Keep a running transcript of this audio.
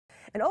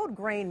An old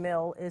grain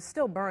mill is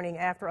still burning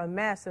after a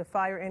massive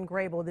fire in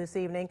Grabill this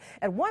evening.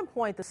 At one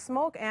point, the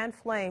smoke and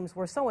flames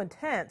were so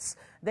intense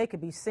they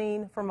could be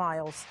seen for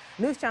miles.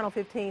 News Channel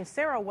 15's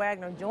Sara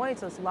Wagner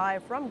joins us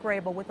live from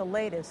Grabill with the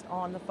latest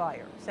on the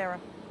fire. Sarah.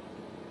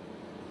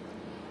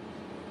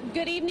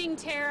 Good evening,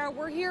 Tara.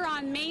 We're here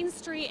on Main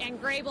Street in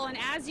Grabill, and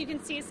as you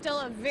can see, it's still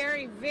a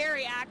very,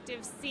 very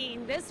active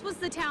scene. This was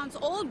the town's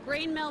old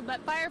grain mill,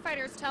 but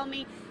firefighters tell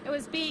me it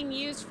was being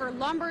used for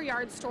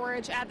lumberyard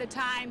storage at the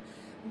time.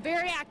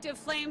 Very active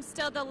flames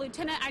still. The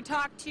lieutenant I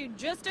talked to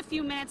just a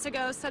few minutes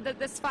ago said that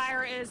this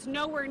fire is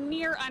nowhere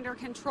near under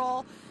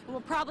control and will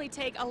probably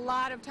take a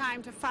lot of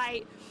time to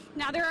fight.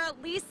 Now, there are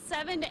at least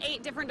 7 to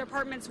 8 different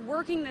departments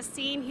working the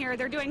scene here.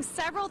 They're doing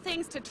several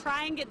things to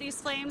try and get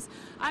these flames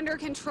under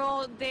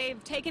control.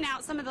 They've taken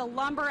out some of the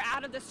lumber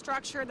out of the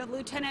structure. The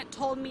lieutenant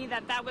told me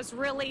that that was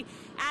really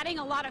adding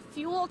a lot of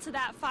fuel to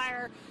that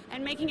fire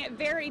and making it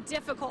very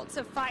difficult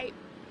to fight.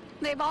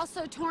 They've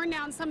also torn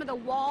down some of the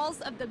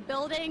walls of the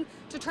building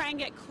to try and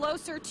get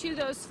closer to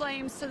those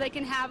flames so they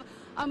can have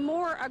a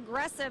more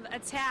aggressive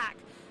attack.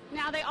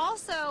 Now, they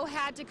also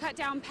had to cut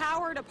down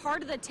power to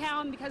part of the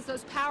town because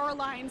those power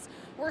lines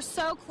were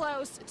so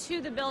close to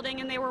the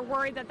building, and they were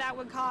worried that that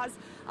would cause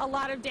a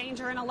lot of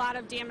danger and a lot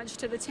of damage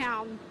to the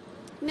town.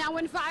 Now,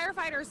 when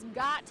firefighters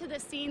got to the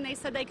scene, they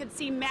said they could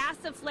see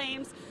massive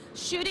flames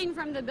shooting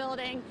from the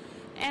building.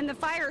 And the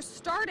fire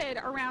started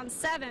around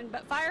 7,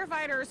 but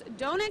firefighters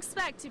don't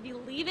expect to be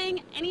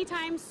leaving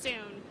anytime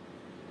soon.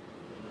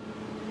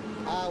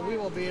 We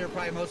will be here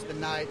probably most of the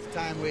night. It's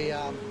time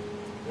there's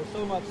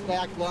so much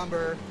stacked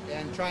lumber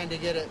and trying to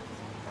get it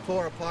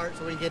tore apart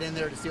so we can get in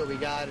there to see what we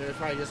got. It'll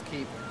probably just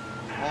keep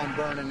on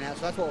burning that.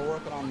 So that's what we're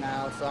working on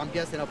now. So I'm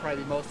guessing it'll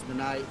probably be most of the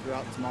night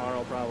throughout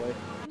tomorrow probably.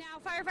 Now,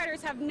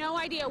 firefighters have no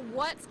idea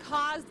what's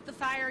caused the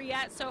fire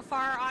yet so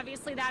far.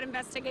 Obviously, that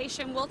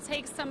investigation will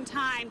take some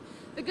time.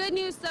 The good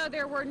news, though,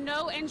 there were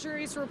no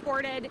injuries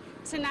reported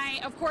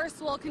tonight. Of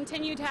course, we'll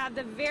continue to have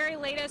the very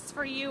latest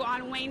for you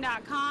on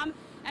Wayne.com.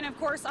 And, of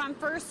course, on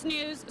First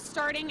News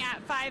starting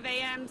at 5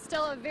 a.m.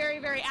 Still a very,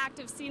 very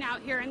active scene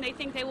out here, and they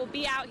think they will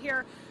be out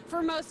here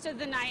for most of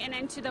the night and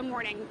into the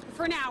morning.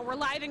 For now, we're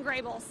live in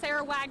Grabill.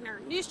 Sara Wagner,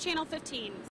 News Channel 15.